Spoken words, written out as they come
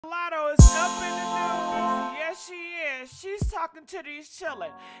Latto is up in the news. Yes, she is. She's talking to these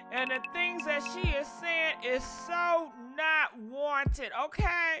children. And the things that she is saying is so not warranted,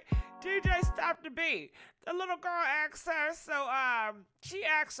 okay? DJ, stop the beat. The little girl asked her, she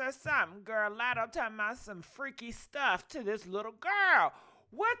asked her something. Girl, Latto talking about some freaky stuff to this little girl.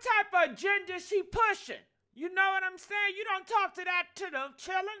 What type of agenda she pushing? You know what I'm saying? You don't talk to that to the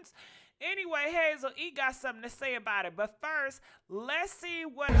children's. Anyway, Hazel E got something to say about it. But first, let's see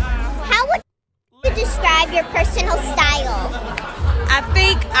what... How would you describe your personal style? I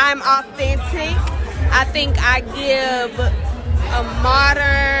think I'm authentic. I think I give a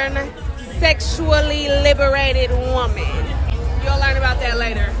modern, sexually liberated woman. You'll learn about that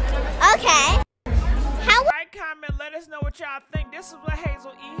later. Okay. How would... Comment, let us know what y'all think. This is what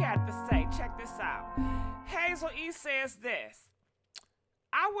Hazel E had to say. Check this out. Hazel E says this.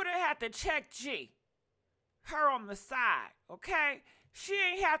 I would have had to check G, her on the side, okay? She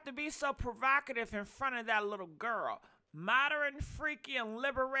ain't have to be so provocative in front of that little girl. Modern, freaky, and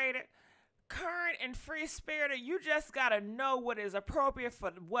liberated, current and free-spirited, you just got to know what is appropriate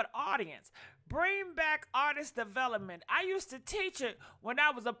for what audience. Bring back artist development. I used to teach it when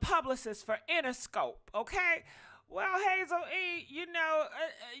I was a publicist for Interscope, okay? Well, Hazel E, you know,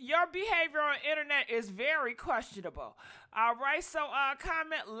 your behavior on the internet is very questionable. All right, so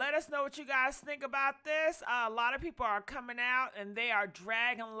comment, let us know what you guys think about this. A lot of people are coming out and they are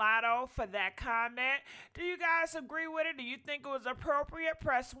dragging Latto for that comment. Do you guys agree with it? Do you think it was appropriate?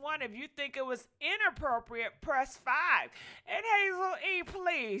 Press 1. If you think it was inappropriate, press 5. And Hazel E,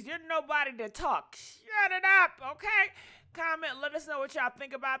 please, you're nobody to talk. Shut it up, okay? Comment, let us know what y'all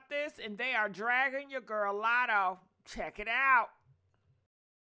think about this. And they are dragging your girl Latto. Check it out.